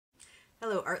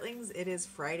Hello Artlings, it is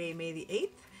Friday, May the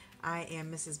 8th. I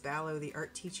am Mrs. Ballow, the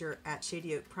art teacher at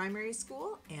Shady Oak Primary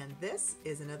School, and this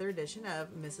is another edition of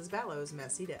Mrs. Ballow's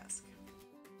Messy Desk.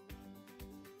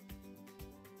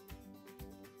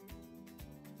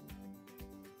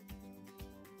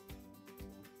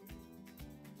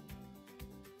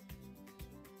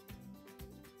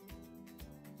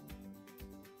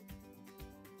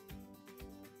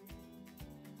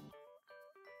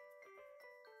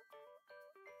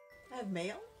 I have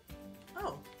mail?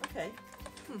 Oh, okay.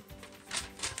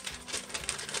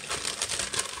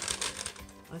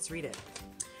 Let's read it.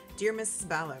 Dear Mrs.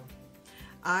 Ballow,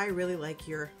 I really like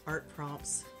your art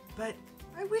prompts, but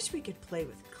I wish we could play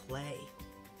with clay.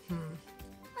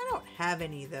 I don't have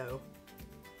any though.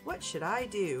 What should I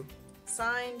do?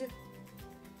 Signed,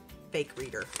 Fake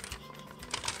Reader.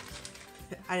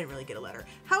 I didn't really get a letter.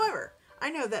 However, I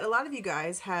know that a lot of you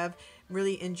guys have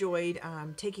really enjoyed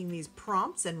taking these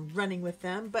prompts and running with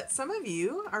them, but some of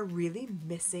you are really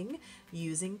missing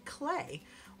using clay.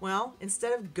 Well,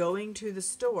 instead of going to the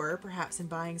store, perhaps and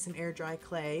buying some air dry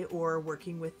clay or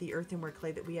working with the earthenware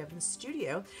clay that we have in the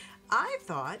studio, I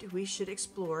thought we should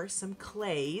explore some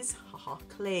clays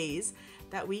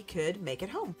that we could make at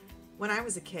home. When I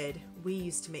was a kid, we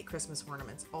used to make Christmas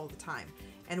ornaments all the time.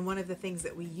 And one of the things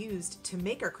that we used to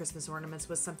make our Christmas ornaments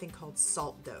was something called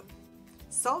salt dough.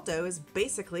 Salt dough is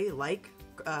basically like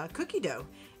cookie dough,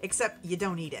 except you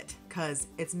don't eat it because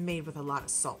it's made with a lot of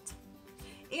salt.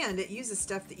 And it uses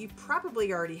stuff that you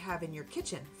probably already have in your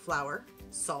kitchen: flour,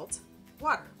 salt,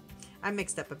 water. I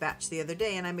mixed up a batch the other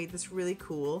day and I made this really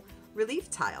cool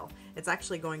relief tile. It's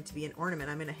actually going to be an ornament.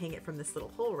 I'm going to hang it from this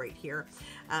little hole right here.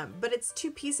 But it's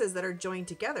two pieces that are joined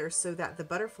together so that the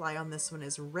butterfly on this one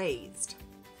is raised.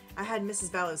 I had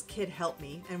Mrs. Ballow's kid help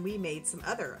me and we made some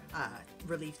other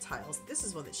relief tiles. This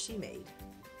is one that she made.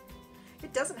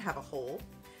 It doesn't have a hole.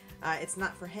 It's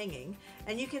not for hanging.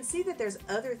 And you can see that there's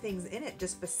other things in it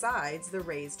just besides the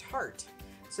raised heart.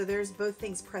 So there's both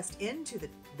things pressed into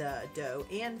the dough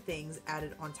and things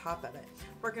added on top of it.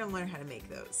 We're going to learn how to make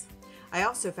those. I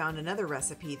also found another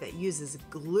recipe that uses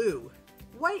glue.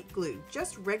 White glue,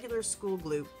 just regular school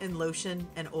glue, and lotion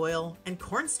and oil and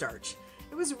cornstarch.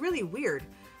 It was really weird,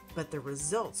 but the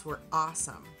results were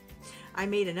awesome. I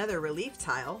made another relief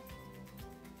tile.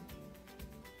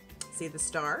 See the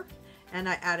star? And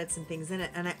I added some things in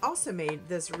it. And I also made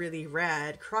this really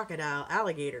rad crocodile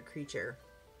alligator creature.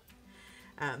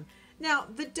 Now,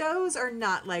 the doughs are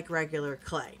not like regular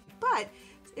clay, but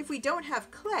if we don't have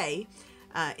clay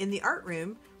in the art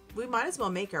room, we might as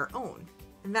well make our own.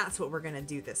 And that's what we're going to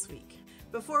do this week.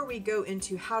 Before we go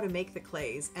into how to make the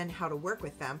clays and how to work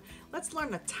with them, let's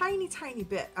learn a tiny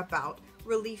bit about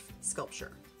relief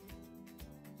sculpture.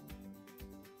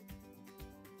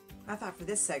 I thought for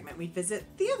this segment we'd visit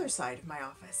the other side of my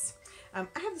office. I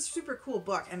have this super cool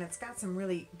book and it's got some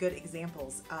really good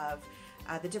examples of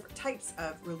the different types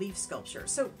of relief sculpture.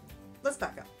 So let's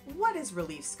back up. What is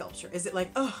relief sculpture? Is it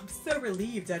like, oh, I'm so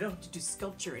relieved I don't have to do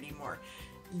sculpture anymore?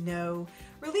 No.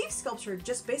 Relief sculpture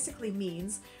just basically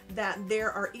means that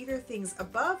there are either things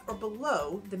above or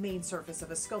below the main surface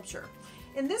of a sculpture.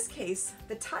 In this case,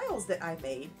 the tiles that I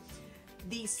made,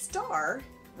 the star,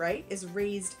 right, is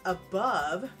raised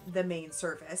above the main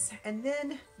surface, and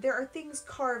then there are things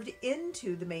carved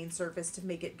into the main surface to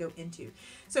make it go into.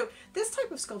 So this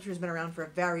type of sculpture has been around for a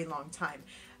very long time.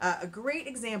 A great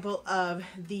example of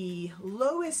the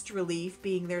lowest relief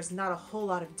being there's not a whole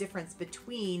lot of difference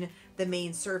between the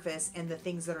main surface and the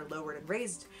things that are lowered and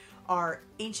raised are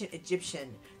ancient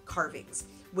Egyptian carvings,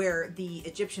 where the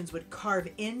Egyptians would carve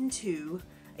into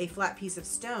a flat piece of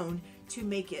stone to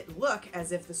make it look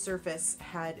as if the surface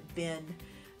had been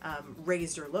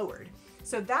raised or lowered.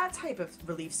 So that type of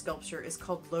relief sculpture is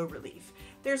called low relief.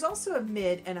 There's also a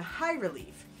mid and a high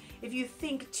relief. If you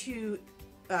think to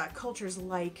cultures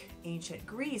like ancient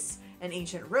Greece and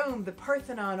ancient Rome, the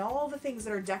Parthenon, all the things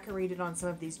that are decorated on some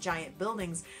of these giant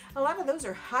buildings, a lot of those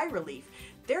are high relief.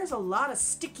 There's a lot of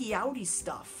sticky outy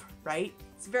stuff, right?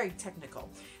 It's very technical.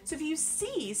 So if you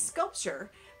see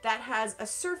sculpture that has a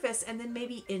surface and then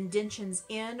maybe indentions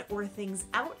in or things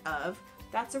out of,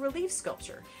 that's a relief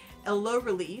sculpture. A low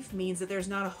relief means that there's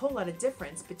not a whole lot of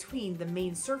difference between the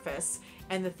main surface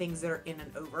and the things that are in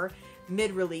and over.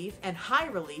 Mid relief and high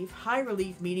relief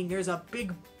meaning there's a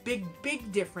big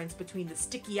difference between the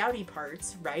sticky outy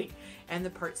parts, right, and the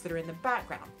parts that are in the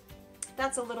background.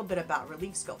 That's a little bit about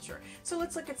relief sculpture. So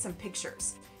let's look at some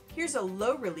pictures. Here's a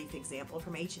low relief example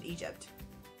from ancient Egypt.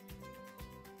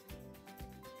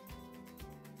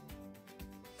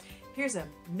 Here's a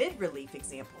mid-relief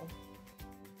example.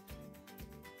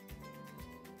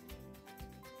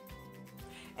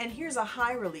 And here's a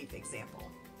high relief example.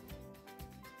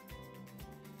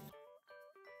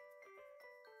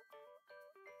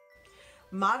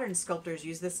 Modern sculptors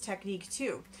use this technique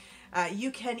too.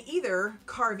 You can either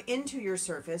carve into your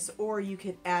surface or you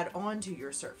can add on to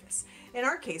your surface. In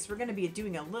our case, we're going to be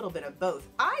doing a little bit of both.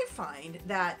 I find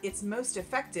that it's most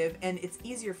effective and it's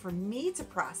easier for me to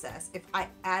process if I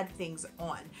add things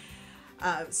on.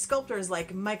 Sculptors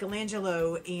like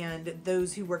Michelangelo and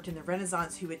those who worked in the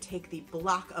Renaissance who would take the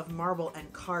block of marble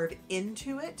and carve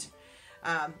into it,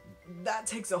 that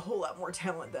takes a whole lot more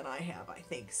talent than I have, I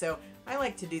think. So I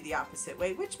like to do the opposite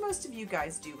way, which most of you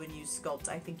guys do when you sculpt.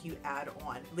 I think you add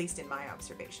on, at least in my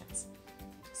observations.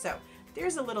 So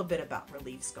there's a little bit about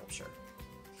relief sculpture.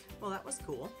 Well, that was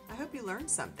cool. I hope you learned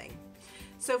something.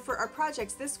 So for our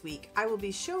projects this week, I will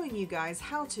be showing you guys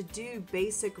how to do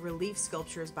basic relief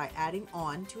sculptures by adding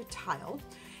on to a tile.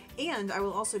 And I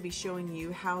will also be showing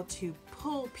you how to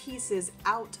pull pieces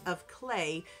out of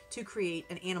clay to create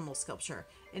an animal sculpture.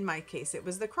 In my case, it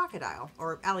was the crocodile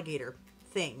or alligator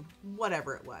thing,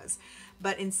 whatever it was.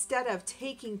 But instead of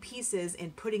taking pieces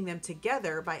and putting them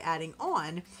together by adding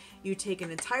on, you take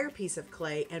an entire piece of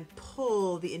clay and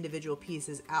pull the individual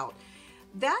pieces out.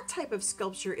 That type of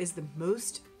sculpture is the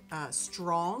most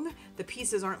strong. The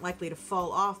pieces aren't likely to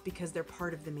fall off because they're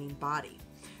part of the main body.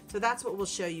 So that's what we'll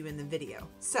show you in the video.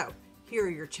 So here are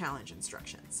your challenge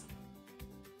instructions.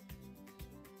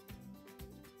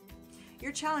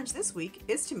 Your challenge this week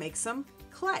is to make some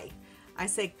clay. I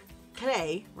say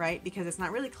clay, right, because it's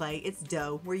not really clay, it's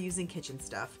dough. We're using kitchen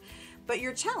stuff. But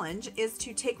your challenge is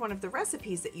to take one of the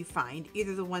recipes that you find,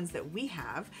 either the ones that we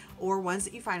have or ones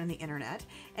that you find on the internet,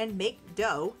 and make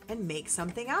dough and make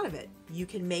something out of it. You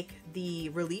can make the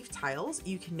relief tiles,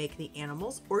 you can make the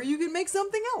animals, or you can make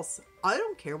something else. I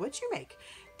don't care what you make.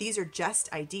 These are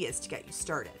just ideas to get you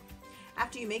started.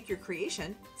 After you make your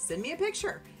creation, send me a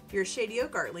picture. If you're a Shady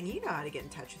Oak Artling, you know how to get in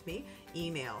touch with me.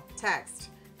 Email, text,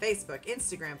 Facebook,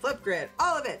 Instagram, Flipgrid,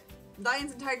 all of it.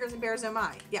 Lions and tigers and bears oh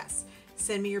my. Yes.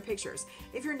 Send me your pictures.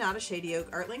 If you're not a Shady Oak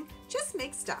Artling, just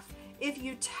make stuff. If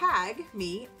you tag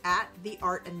me at the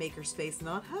Art and Makerspace,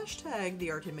 not hashtag the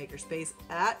Art and Makerspace,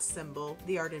 at symbol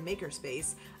the Art and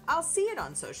Makerspace, I'll see it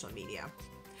on social media.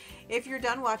 If you're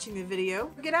done watching the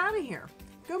video, get out of here.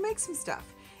 Go make some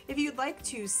stuff. If you'd like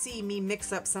to see me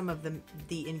mix up some of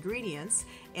the ingredients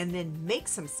and then make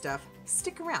some stuff,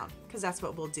 stick around, because that's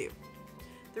what we'll do.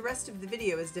 The rest of the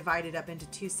video is divided up into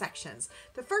two sections.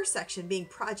 The first section being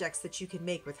projects that you can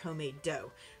make with homemade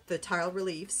dough, the tile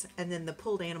reliefs, and then the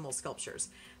pulled animal sculptures.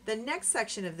 The next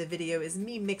section of the video is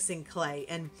me mixing clay,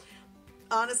 and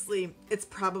honestly, it's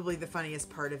probably the funniest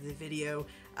part of the video.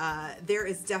 There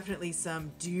is definitely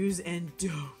some do's and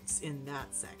don'ts in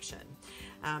that section.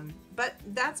 But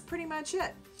that's pretty much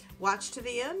it. Watch to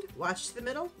the end, watch to the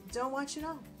middle, don't watch it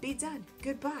all. Be done.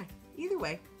 Goodbye. Either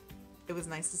way, it was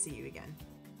nice to see you again.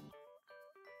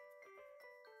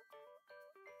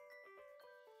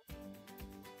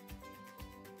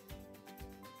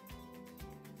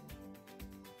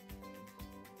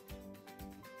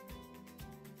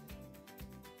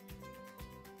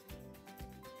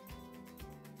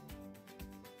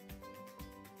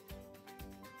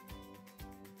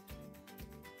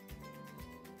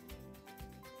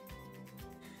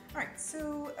 Alright,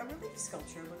 so a relief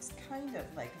sculpture looks kind of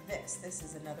like this. This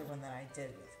is another one that I did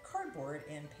with cardboard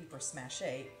and paper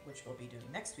mache, which we'll be doing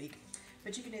next week.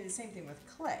 But you can do the same thing with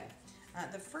clay.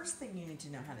 The first thing you need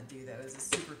to know how to do, though, is a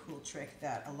super cool trick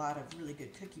that a lot of really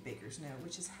good cookie bakers know,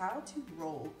 which is how to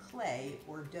roll clay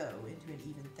or dough into an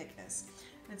even thickness.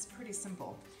 And it's pretty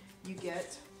simple. You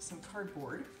get some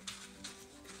cardboard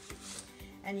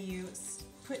and you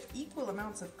put equal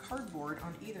amounts of cardboard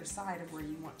on either side of where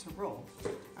you want to roll.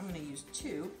 I'm going to use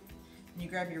 2. And you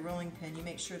grab your rolling pin, you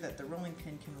make sure that the rolling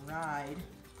pin can ride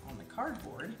on the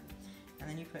cardboard, and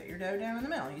then you put your dough down in the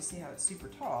middle. You see how it's super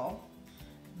tall,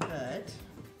 but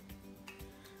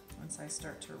once I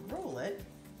start to roll it,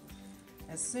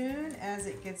 as soon as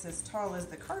it gets as tall as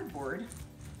the cardboard,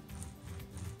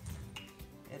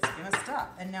 it's going to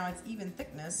stop. And now it's even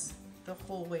thickness the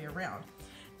whole way around.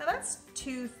 Now that's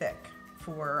too thick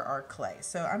for our clay.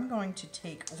 So I'm going to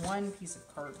take one piece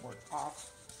of cardboard off,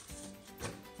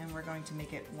 and we're going to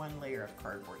make it one layer of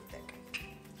cardboard thick.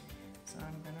 So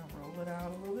I'm going to roll it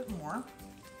out a little bit more.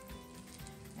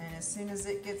 And as soon as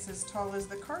it gets as tall as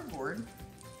the cardboard,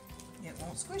 it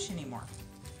won't squish anymore.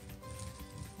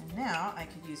 And now I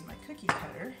could use my cookie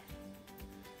cutter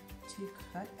to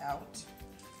cut out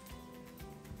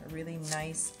a really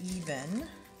nice, even,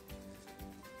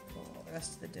 pull all the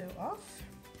rest of the dough off.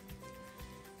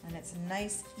 And it's a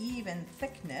nice even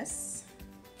thickness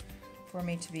for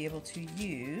me to be able to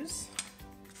use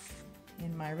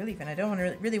in my relief, and I don't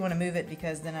really want to move it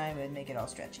because then I would make it all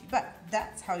stretchy, but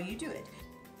that's how you do it.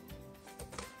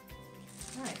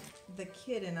 All right, the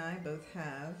kid and I both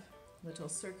have little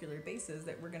circular bases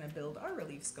that we're going to build our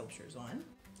relief sculptures on.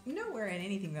 Nowhere in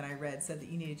anything that I read said that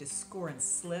you need to just score and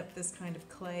slip this kind of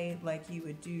clay like you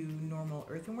would do normal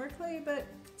earthenware clay, but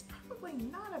it's probably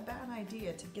not a bad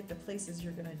idea to get the places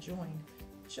you're going to join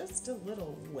just a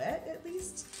little wet at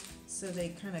least, so they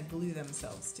kind of glue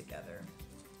themselves together.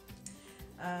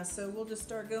 So we'll just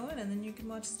start going and then you can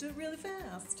watch us do it really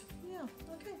fast. Yeah,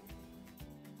 okay.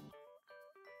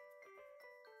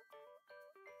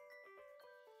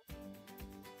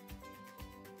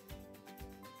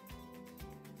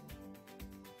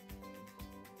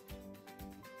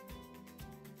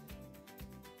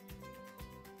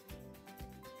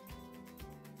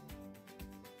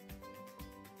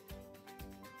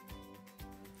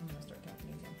 I'm gonna start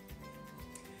talking again.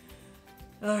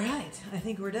 All right, I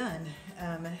think we're done.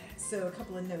 So a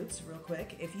couple of notes real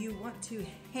quick. If you want to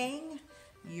hang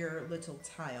your little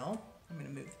tile, I'm gonna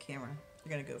move the camera.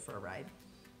 You're gonna go for a ride.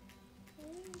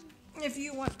 If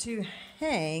you want to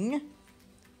hang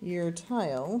your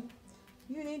tile,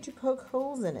 you need to poke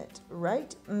holes in it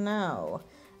right now.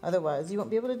 Otherwise, you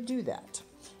won't be able to do that.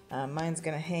 Mine's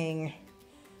gonna hang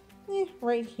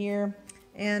right here.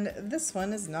 And this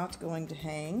one is not going to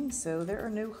hang, so there are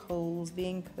no holes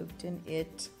being poked in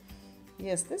it.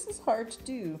 Yes, this is hard to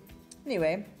do.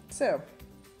 Anyway, so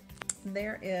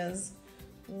there is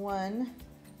one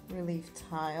relief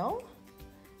tile.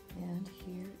 And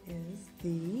here is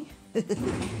the,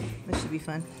 this should be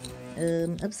fun.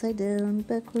 Upside down,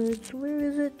 backwards, where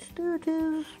is it? There it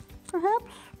is.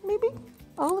 Perhaps, maybe,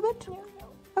 all of it?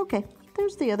 Okay,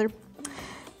 there's the other.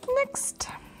 Next.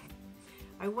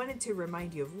 I wanted to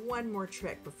remind you of one more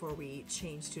trick before we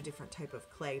change to a different type of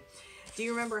clay. Do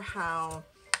you remember how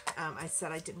I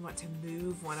said I didn't want to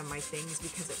move one of my things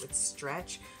because it would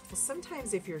stretch? Well,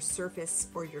 sometimes if your surface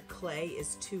or your clay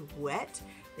is too wet,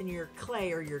 then your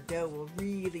clay or your dough will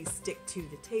really stick to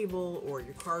the table or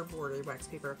your cardboard or your wax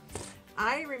paper.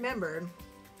 I remembered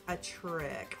a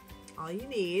trick. All you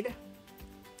need,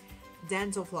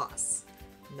 dental floss.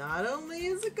 Not only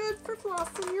is it good for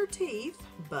flossing your teeth,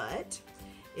 but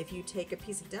if you take a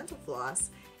piece of dental floss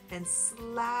and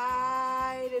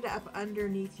slide it up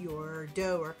underneath your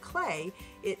dough or clay,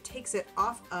 it takes it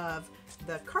off of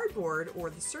the cardboard or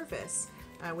the surface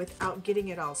without getting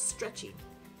it all stretchy.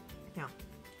 Now,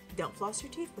 don't floss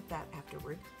your teeth with that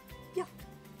afterward. Yeah,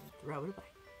 throw it away.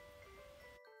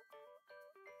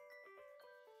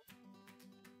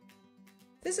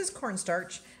 This is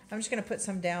cornstarch. I'm just gonna put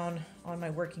some down on my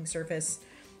working surface.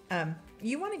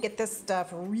 You want to get this stuff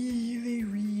really,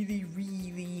 really,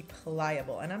 really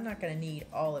pliable, and I'm not going to need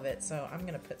all of it, so I'm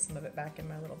going to put some of it back in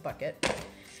my little bucket.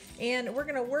 And we're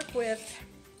going to work with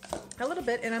a little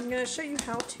bit, and I'm going to show you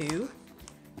how to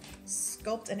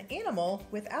sculpt an animal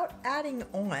without adding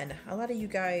on. A lot of you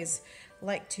guys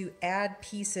like to add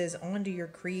pieces onto your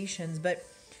creations, but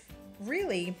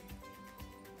really,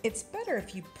 it's better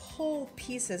if you pull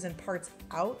pieces and parts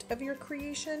out of your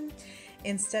creation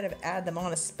instead of add them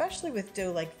on, especially with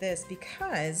dough like this,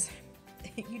 because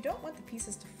you don't want the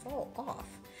pieces to fall off.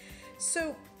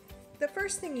 So the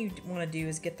first thing you want to do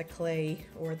is get the clay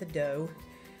or the dough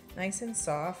nice and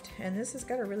soft, and this has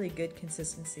got a really good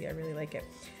consistency. I really like it.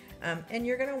 And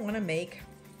you're going to want to make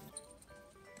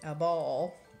a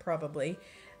ball, probably,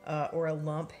 or a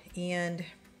lump, and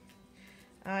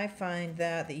I find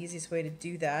that the easiest way to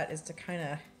do that is to kind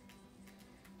of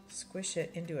squish it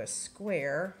into a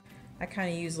square. I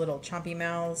kind of use little chompy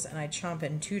mouths, and I chomp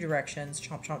in two directions.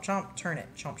 Chomp, chomp, chomp, turn it,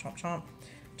 chomp, chomp, chomp,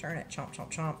 turn it, chomp,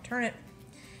 chomp, chomp, turn it,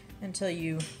 until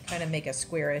you kind of make a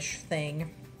squarish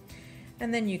thing.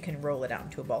 And then you can roll it out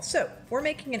into a ball. So we're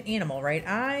making an animal, right?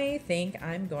 I think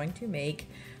I'm going to make,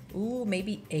 ooh,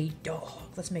 maybe a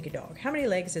dog. Let's make a dog. How many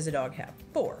legs does a dog have?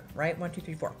 4, right? 1, 2,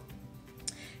 3, 4.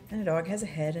 And a dog has a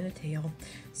head and a tail.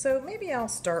 So maybe I'll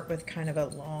start with kind of a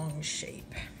long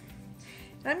shape.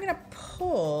 And I'm going to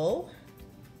pull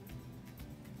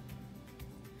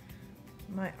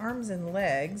my arms and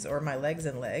legs, or my legs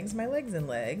and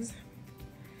legs,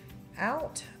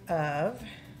 out of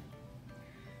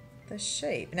the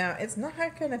shape. Now, it's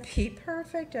not going to be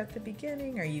perfect at the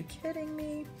beginning. Are you kidding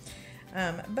me?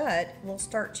 But we'll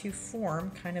start to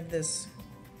form kind of this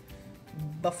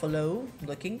buffalo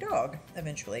looking dog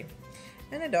eventually.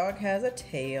 And a dog has a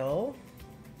tail,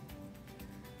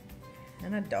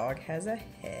 and a dog has a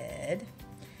head.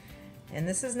 And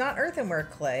this is not earthenware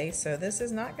clay, so this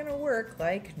is not going to work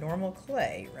like normal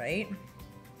clay, right?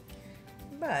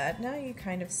 But now you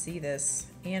kind of see this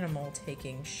animal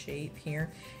taking shape here.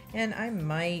 And I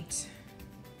might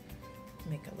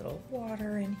Make a little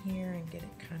water in here and get it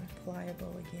kind of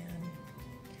pliable again.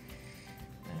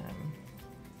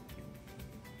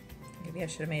 Maybe I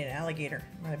should have made an alligator.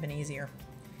 Might have been easier.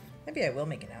 Maybe I will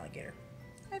make an alligator.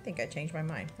 I think I changed my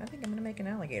mind. I think I'm gonna make an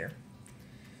alligator.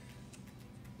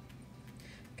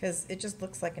 Because it just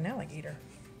looks like an alligator.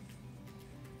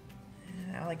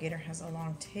 An alligator has a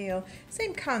long tail.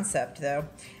 Same concept though.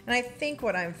 And I think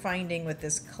what I'm finding with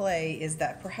this clay is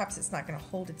that perhaps it's not gonna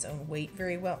hold its own weight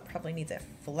very well. It probably needs a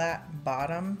flat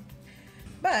bottom.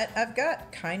 But I've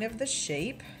got kind of the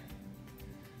shape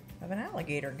of an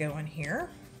alligator going here.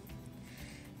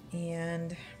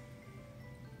 And if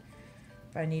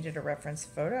I needed a reference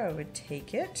photo, I would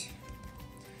take it.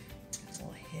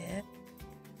 We'll hit.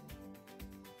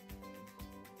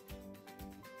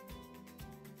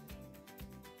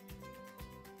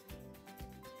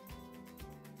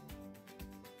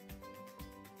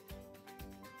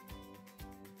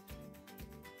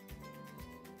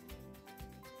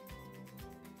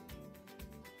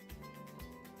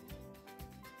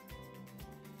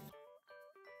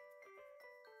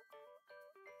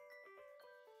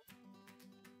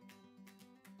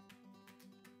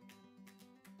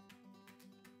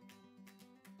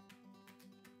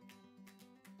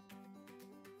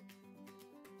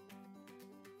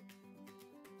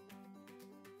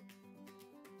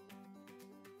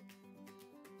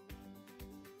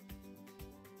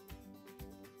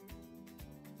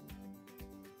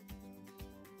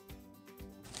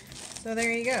 So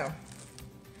there you go.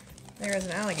 There is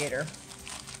an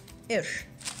alligator-ish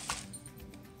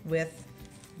with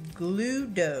glue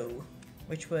dough,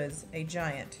 which was a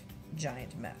giant,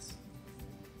 giant mess.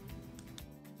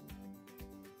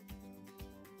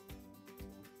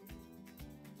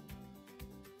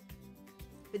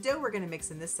 The dough we're going to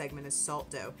mix in this segment is salt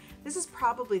dough. This is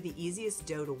probably the easiest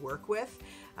dough to work with.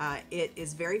 It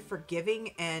is very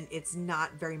forgiving and it's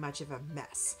not very much of a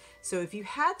mess. So if you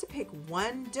had to pick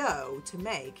one dough to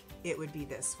make, it would be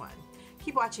this one.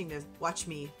 Keep watching to watch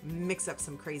me mix up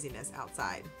some craziness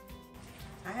outside.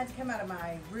 I had to come out of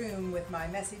my room with my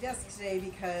messy desk today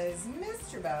because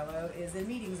Mr. Ballow is in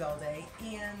meetings all day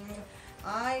and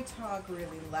I talk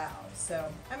really loud.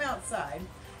 So I'm outside.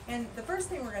 And the first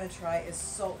thing we're going to try is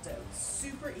salt dough.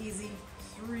 Super easy,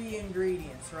 3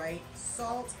 ingredients, right?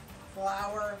 Salt,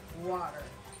 flour, water.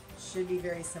 Should be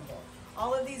very simple.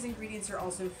 All of these ingredients are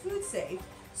also food safe,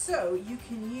 so you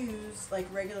can use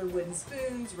like regular wooden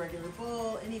spoons, regular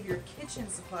bowl, any of your kitchen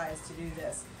supplies to do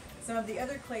this. Some of the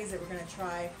other clays that we're going to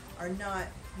try are not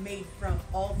made from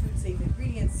all food safe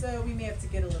ingredients, so we may have to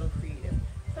get a little creative.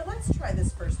 But let's try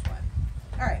this first one.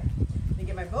 All right, let me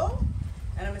get my bowl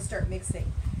and I'm going to start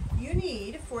mixing. You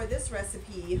need, for this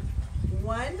recipe,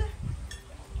 1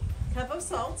 cup of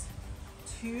salt,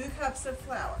 2 cups of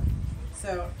flour.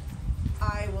 So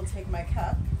I will take my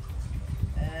cup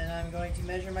and I'm going to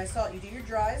measure my salt. You do your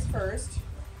dries first.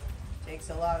 Takes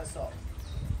a lot of salt.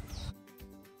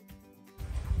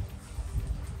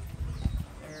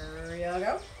 There you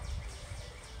go.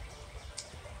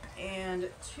 And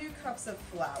 2 cups of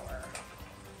flour.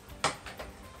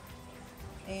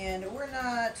 And we're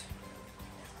not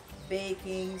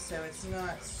baking, so it's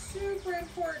not super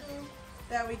important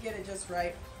that we get it just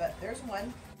right, but there's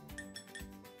 1.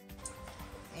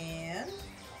 And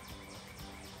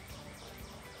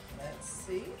let's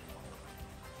see.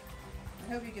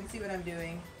 I hope you can see what I'm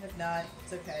doing. If not,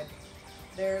 it's okay.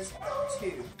 There's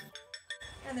 2.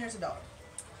 And there's $1. All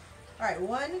right,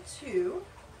 1, 2.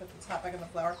 Put the top back on the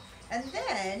flour. And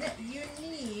then you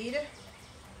need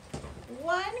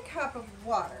 1 cup of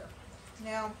water.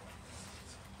 Now,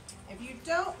 if you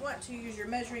don't want to use your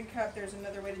measuring cup, there's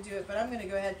another way to do it, but I'm going to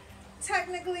go ahead.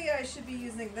 Technically, I should be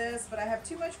using this, but I have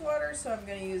too much water, so I'm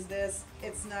going to use this.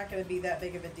 It's not going to be that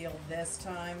big of a deal this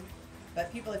time. But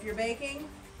people, if you're baking,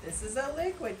 this is a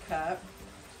liquid cup.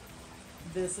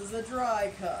 This is a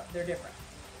dry cup. They're different.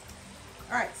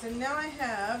 All right, so now I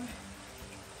have,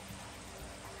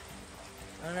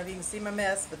 I don't know if you can see my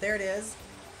mess, but there it is.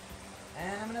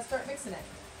 And I'm going to start mixing it.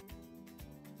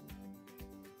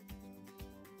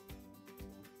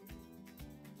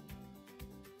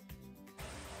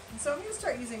 So I'm going to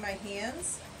start using my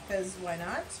hands, because why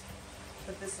not?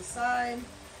 Put this aside,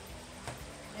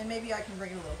 and maybe I can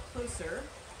bring it a little closer.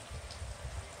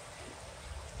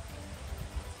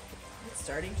 It's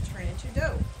starting to turn into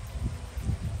dough.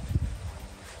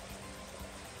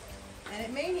 And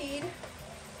it may need,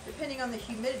 depending on the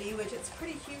humidity, which it's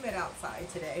pretty humid outside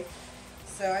today,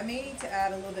 so I may need to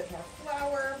add a little bit more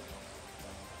flour.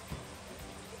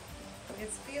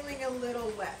 It's feeling a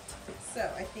little wet,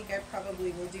 so I think I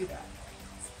probably will do that.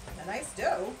 It's a nice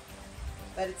dough,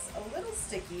 but it's a little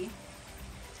sticky.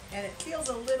 and it feels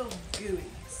a little gooey.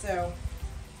 So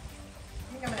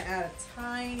I think I'm going to add a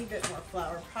tiny bit more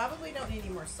flour. Probably don't need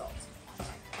any more salt,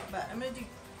 but I'm going to do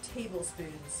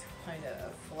tablespoons kind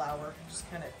of flour. Just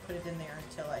kind of put it in there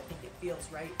until I think it feels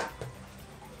right.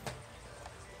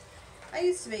 I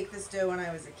used to make this dough when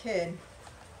I was a kid.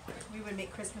 We would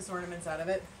make Christmas ornaments out of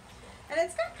it, and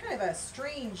it's got kind of a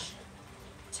strange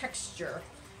texture.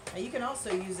 You can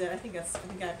also use it, I think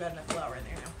I've got enough flour in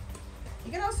there now.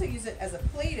 You can also use it as a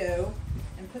Play-Doh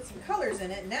and put some colors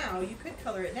in it. Now, you could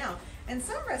color it now. And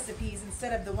some recipes,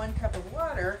 instead of the 1 cup of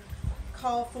water,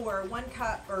 call for 1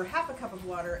 cup or half a cup of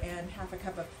water and half a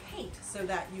cup of paint so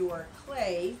that your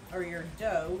clay or your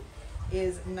dough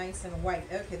is nice and white.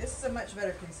 Okay, this is a much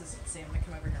better consistency. I'm gonna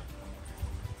come over here.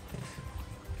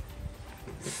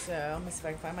 So, let me see if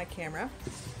I can find my camera.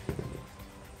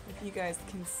 If you guys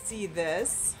can see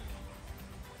this,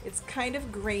 it's kind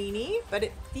of grainy, but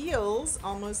it feels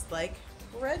almost like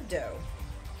bread dough.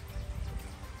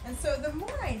 And so the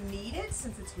more I knead it,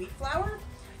 since it's wheat flour,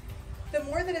 the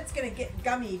more that it's going to get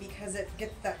gummy because it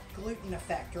gets that gluten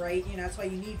effect, right? You know, that's why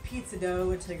you need pizza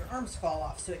dough until your arms fall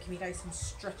off, so it can be nice and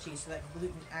stretchy so that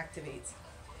gluten activates.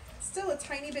 Still a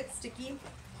tiny bit sticky,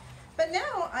 but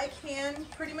now I can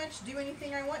pretty much do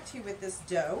anything I want to with this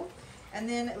dough and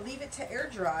then leave it to air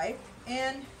dry,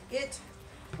 and it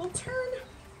will turn,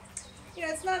 you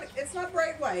know, it's not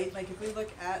bright white. Like if we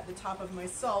look at the top of my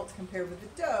salt compared with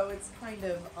the dough, it's kind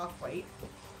of off-white,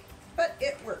 but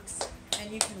it works.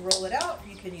 And you can roll it out.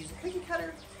 You can use a cookie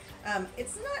cutter.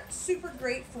 It's not super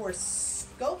great for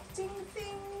sculpting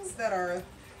things that are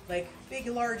like big,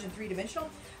 large, and three-dimensional,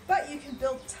 but you can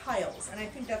build tiles, and I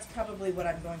think that's probably what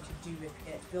I'm going to do with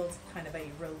it. Build kind of a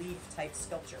relief type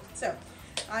sculpture. So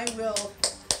I will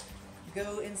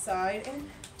go inside and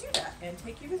do that and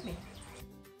take you with me.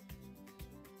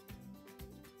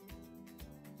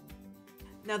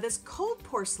 Now this cold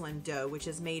porcelain dough, which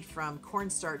is made from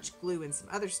cornstarch, glue, and some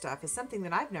other stuff, is something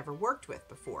that I've never worked with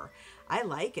before. I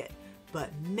like it, but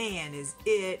man, is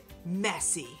it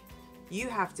messy. You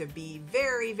have to be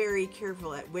very, very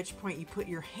careful at which point you put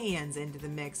your hands into the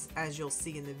mix, as you'll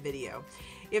see in the video.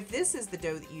 If this is the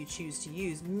dough that you choose to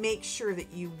use, make sure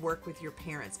that you work with your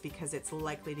parents because it's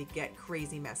likely to get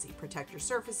crazy messy. Protect your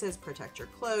surfaces, protect your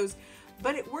clothes,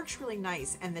 but it works really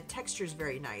nice and the texture is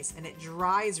very nice and it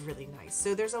dries really nice.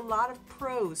 So there's a lot of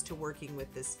pros to working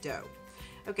with this dough.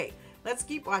 Okay, let's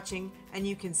keep watching and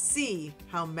you can see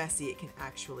how messy it can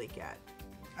actually get.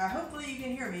 Hopefully you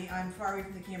can hear me. I'm far away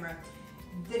from the camera.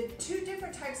 The two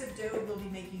different types of dough we'll be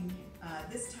making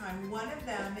this time, one of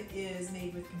them is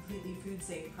made with completely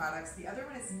food-safe products. The other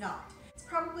one is not. It's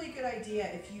probably a good idea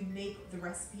if you make the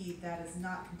recipe that is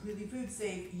not completely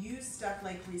food-safe, use stuff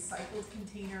like recycled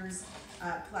containers,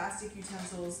 plastic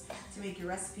utensils to make your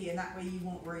recipe, and that way you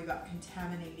won't worry about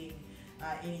contaminating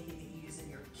anything that you use in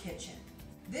your kitchen.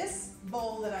 This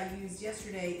bowl that I used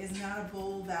yesterday is not a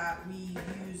bowl that we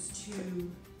use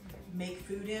to make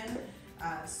food in.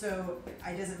 So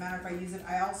it doesn't matter if I use it.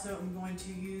 I also am going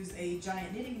to use a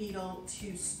giant knitting needle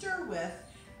to stir with.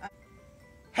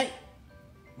 Hey,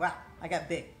 wow, I got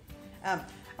big. I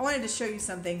wanted to show you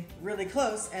something really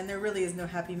close, and there really is no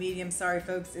happy medium. Sorry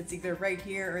folks, it's either right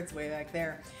here or it's way back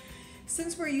there.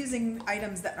 Since we're using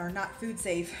items that are not food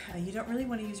safe, you don't really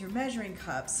want to use your measuring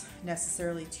cups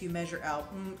necessarily to measure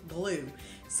out glue.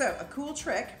 So a cool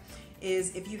trick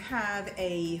is if you have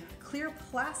a clear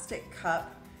plastic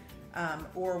cup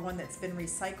or one that's been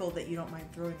recycled that you don't mind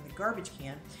throwing in the garbage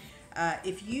can.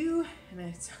 If you, and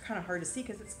it's kind of hard to see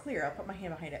because it's clear, I'll put my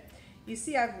hand behind it. You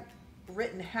see I've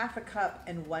written half a cup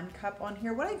and 1 cup on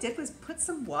here. What I did was put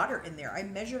some water in there. I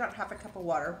measured out half a cup of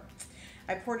water.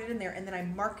 I poured it in there and then I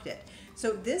marked it.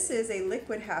 So this is a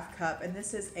liquid half cup and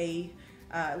this is a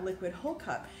liquid whole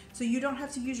cup. So you don't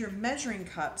have to use your measuring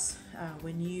cups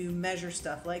when you measure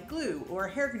stuff like glue or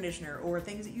hair conditioner or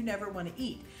things that you never want to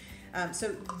eat.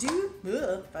 So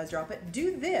if I drop it,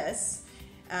 do this,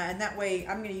 and that way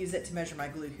I'm going to use it to measure my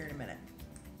glue here in a minute.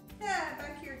 Yeah,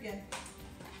 back here again.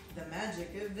 The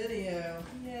magic of video.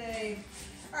 Yay.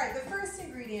 All right, the first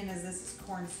ingredient is this is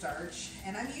cornstarch,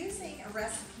 and I'm using a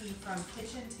recipe from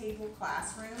Kitchen Table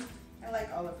Classroom. I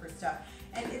like all of her stuff.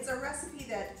 And it's a recipe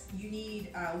that you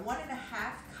need 1.5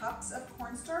 cups of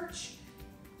cornstarch.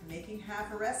 I'm making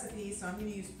half a recipe, so I'm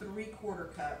going to use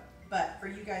 3/4 cup. But for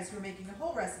you guys who are making the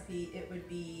whole recipe, it would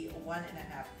be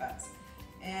 1.5 cups.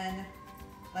 And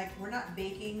like we're not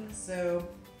baking, so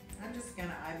I'm just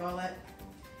gonna eyeball it.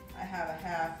 I have a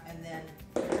half and then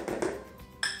a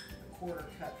 1/4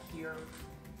 cup here.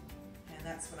 And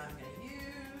that's what I'm gonna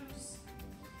use.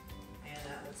 And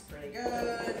that looks pretty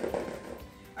good.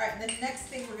 All right, the next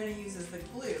thing we're gonna use is the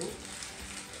glue.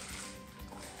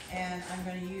 and I'm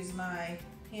going to use my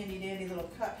handy dandy little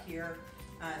cup here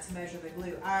to measure the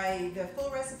glue. The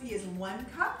full recipe is 1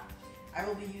 cup. I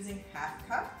will be using half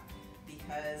cup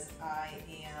because I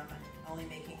am only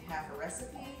making half a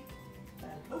recipe,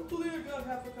 and hopefully I got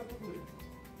half a cup of glue.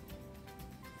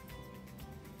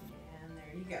 And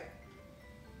there you go.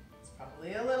 It's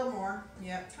probably a little more,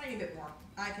 yeah, tiny bit more.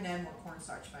 I can add more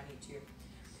cornstarch if I need to.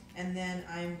 And then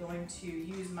I'm going to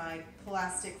use my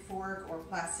plastic fork or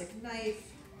plastic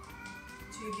knife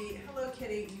to be, hello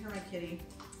kitty, you hear my kitty.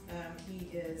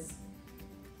 He is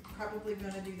probably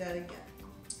going to do that again.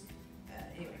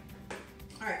 Anyway.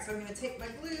 Alright, so I'm going to take my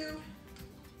glue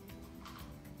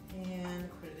and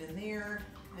put it in there.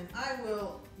 And I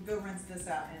will go rinse this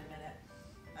out in a minute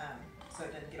so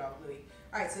it doesn't get all gluey.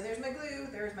 Alright, so there's my glue,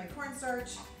 there's my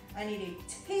cornstarch. I need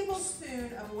a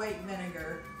tablespoon of white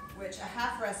vinegar, which a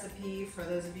half recipe, for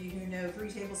those of you who know, 3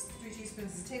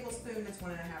 teaspoons is a tablespoon, it's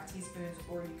 1.5 teaspoons,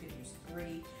 or you could use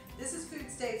 3. This is food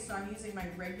safe, so I'm using my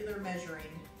regular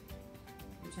measuring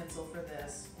utensil for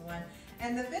this one.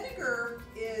 And the vinegar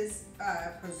is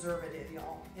preservative,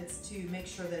 y'all. It's to make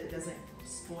sure that it doesn't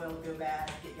spoil, go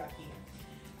bad, get yucky.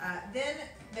 Then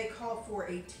they call for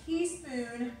a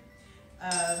teaspoon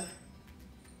of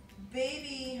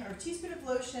teaspoon of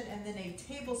lotion, and then a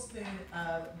tablespoon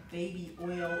of baby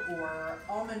oil or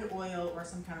almond oil or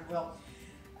some kind of oil.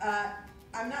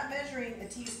 I'm not measuring a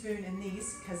teaspoon in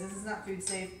these because this is not food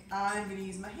safe. I'm going to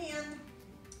use my hand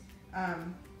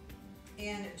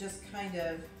and just kind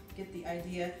of get the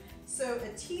idea. So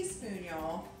a teaspoon,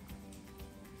 y'all,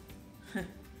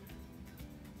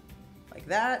 like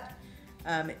that.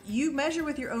 You measure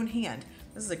with your own hand.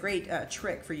 This is a great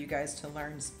trick for you guys to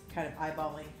learn, kind of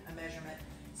eyeballing a measurement.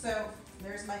 So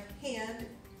there's my hand,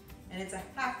 and it's a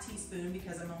half teaspoon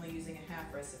because I'm only using a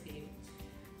half recipe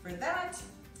for that.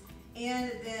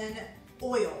 And then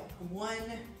oil, 1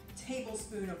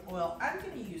 tablespoon of oil. I'm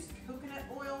going to use coconut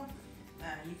oil.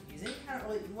 You can use any kind of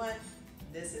oil you want.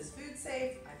 This is food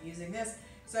safe. I'm using this.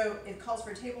 So it calls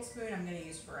for a tablespoon. I'm going to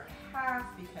use for a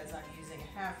half because I'm using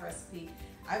a half recipe.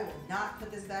 I will not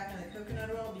put this back in the coconut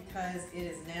oil because it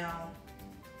is now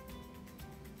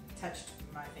touched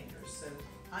my fingers. So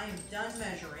I am done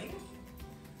measuring.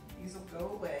 These will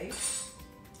go away.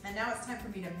 And now it's time for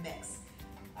me to mix.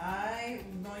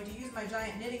 I'm going to use my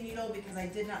giant knitting needle because I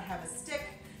did not have a stick.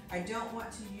 I don't want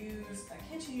to use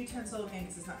a kitchen utensil again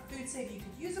because it's not food safe. You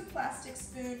could use a plastic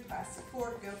spoon, plastic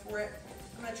fork, go for it.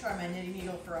 I'm going to try my knitting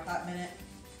needle for a hot minute.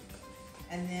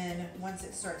 And then once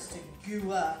it starts to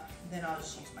goo up, then I'll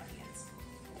just use my hands.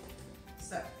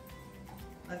 So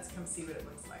let's come see what it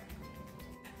looks like.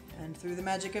 And through the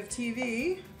magic of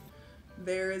TV,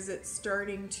 there is it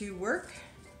starting to work.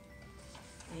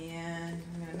 And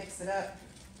I'm going to mix it up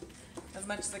as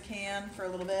much as I can for a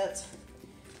little bit.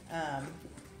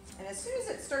 And as soon as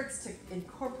it starts to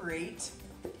incorporate,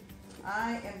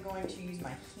 I am going to use my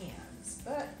hands.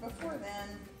 But before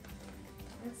then,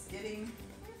 it's getting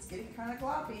kind of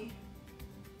gloppy.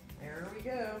 There we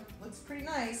go. Looks pretty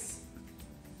nice.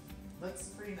 Looks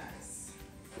pretty nice.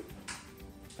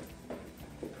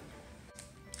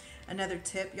 Another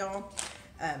tip, y'all.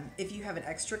 If you have an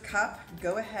extra cup,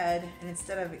 go ahead and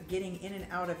instead of getting in and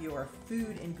out of your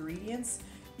food ingredients,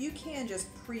 you can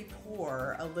just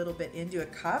pre-pour a little bit into a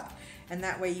cup, and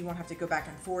that way you won't have to go back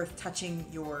and forth touching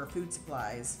your food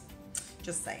supplies.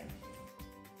 Just saying.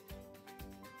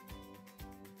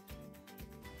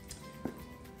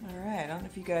 All right, I don't know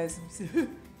if you guys,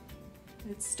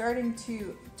 it's starting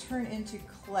to turn into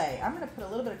clay. I'm gonna put a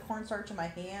little bit of cornstarch in my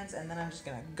hands, and then I'm just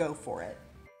gonna go for it.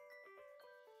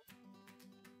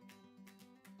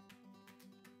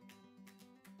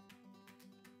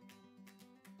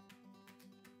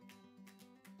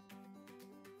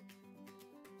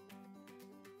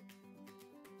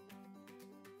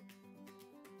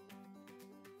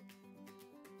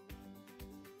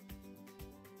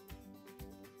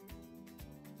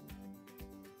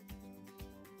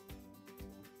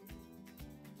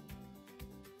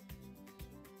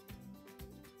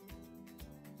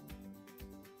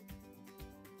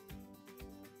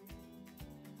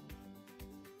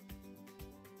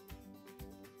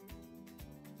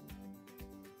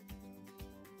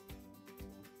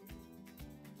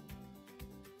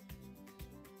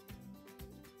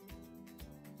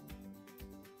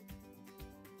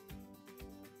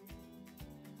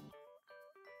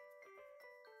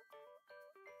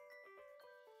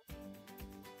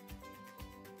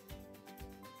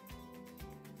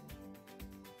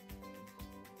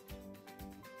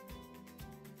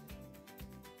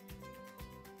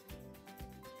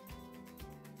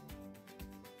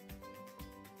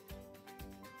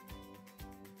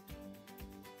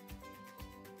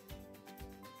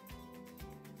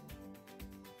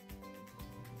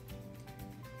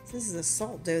 So this is a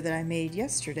salt dough that I made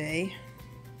yesterday.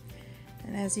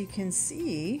 And as you can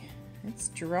see, it's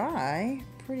dry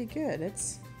pretty good.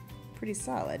 It's pretty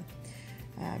solid.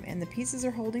 And the pieces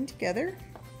are holding together.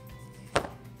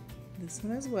 This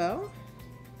one as well.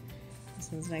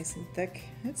 This one's nice and thick.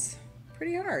 It's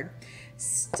pretty hard.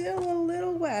 Still a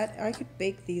little wet. I could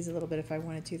bake these a little bit if I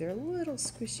wanted to. They're a little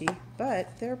squishy,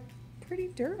 but they're pretty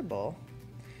durable.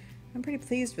 I'm pretty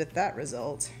pleased with that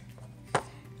result.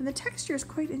 And the texture is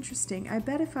quite interesting. I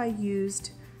bet if I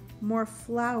used more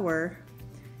flour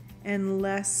and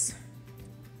less,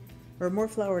 or more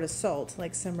flour to salt,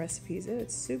 like some recipes. Oh,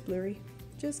 it's so blurry.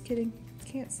 Just kidding.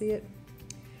 Can't see it.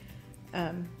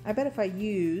 I bet if I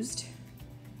used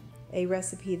a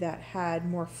recipe that had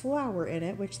more flour in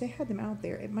it, which they had them out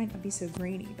there, it might not be so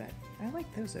grainy, but I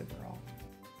like those overall.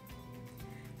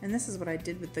 And this is what I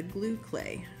did with the glue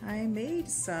clay. I made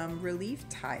some relief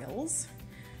tiles,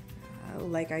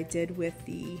 like I did with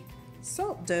the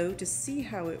salt dough, to see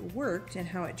how it worked and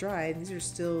how it dried. These are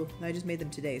still, I just made them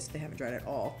today, so they haven't dried at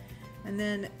all. And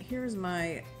then here's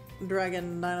my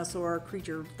dragon dinosaur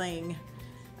creature thing.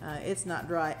 It's not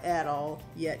dry at all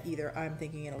yet either. I'm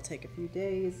thinking it'll take a few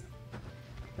days.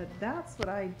 But that's what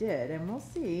I did, and we'll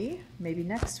see maybe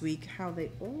next week how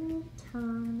they all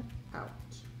turn out.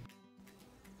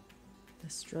 The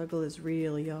struggle is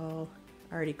real, y'all.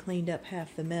 I already cleaned up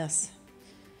half the mess.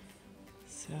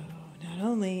 So not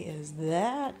only is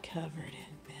that covered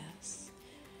in mess,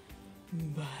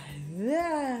 but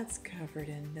that's covered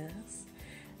in mess,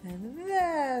 and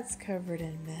that's covered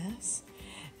in mess,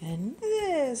 and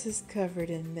this is covered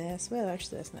in mess. Well,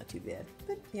 actually that's not too bad,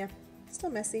 but yeah,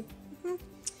 still messy.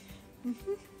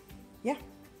 Yeah,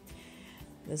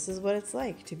 this is what it's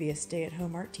like to be a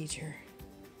stay-at-home art teacher.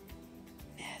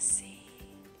 Messy.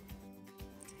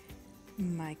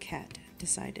 My cat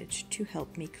decided to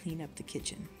help me clean up the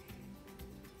kitchen.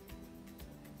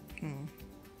 I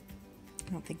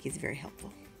don't think he's very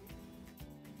helpful.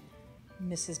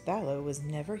 Mrs. Ballow was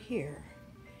never here.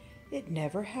 It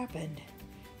never happened.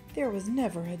 There was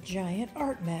never a giant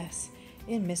art mess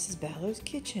in Mrs. Ballow's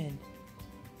kitchen.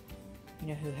 You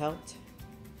know who helped?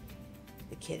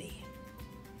 The kitty.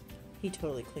 He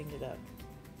totally cleaned it up.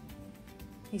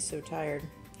 He's so tired,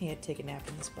 he had to take a nap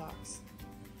in this box.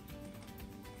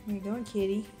 Where you going,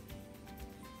 kitty?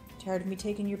 Tired of me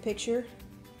taking your picture?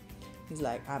 He's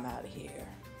like, I'm out of here.